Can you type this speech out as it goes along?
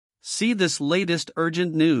See this latest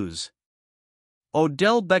urgent news.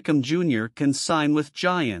 Odell Beckham Jr. can sign with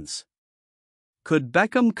Giants. Could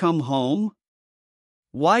Beckham come home?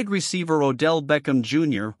 Wide receiver Odell Beckham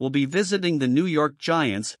Jr. will be visiting the New York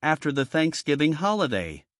Giants after the Thanksgiving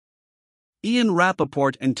holiday. Ian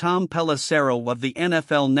Rappaport and Tom Pelissero of the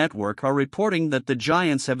NFL Network are reporting that the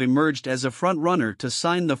Giants have emerged as a front-runner to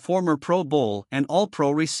sign the former Pro Bowl and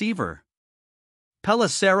All-Pro receiver.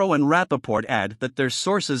 Pelissero and Rappaport add that their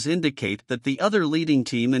sources indicate that the other leading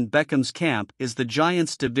team in Beckham's camp is the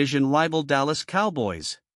Giants' division rival Dallas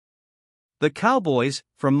Cowboys. The Cowboys,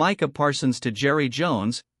 from Micah Parsons to Jerry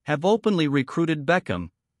Jones, have openly recruited Beckham,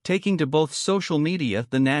 taking to both social media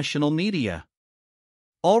the national media.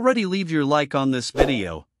 Already leave your like on this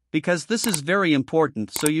video, because this is very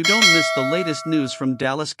important so you don't miss the latest news from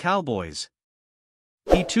Dallas Cowboys.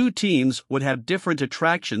 The two teams would have different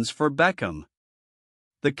attractions for Beckham.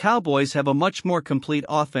 The Cowboys have a much more complete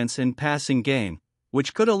offense and passing game,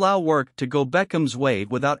 which could allow work to go Beckham's way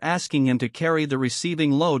without asking him to carry the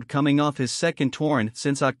receiving load coming off his second torn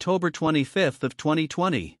since October 25 of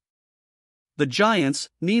 2020. The Giants,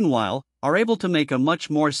 meanwhile, are able to make a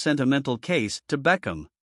much more sentimental case to Beckham.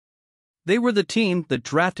 They were the team that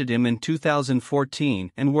drafted him in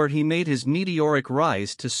 2014 and where he made his meteoric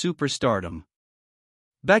rise to superstardom.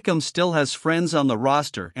 Beckham still has friends on the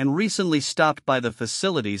roster and recently stopped by the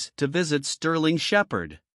facilities to visit Sterling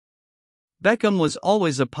Shepard. Beckham was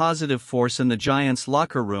always a positive force in the Giants'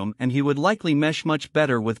 locker room, and he would likely mesh much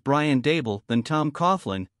better with Brian Daboll than Tom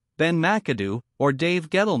Coughlin, Ben McAdoo, or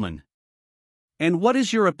Dave Gettleman. And what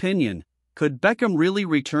is your opinion? Could Beckham really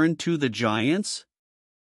return to the Giants?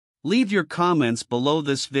 Leave your comments below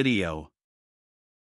this video.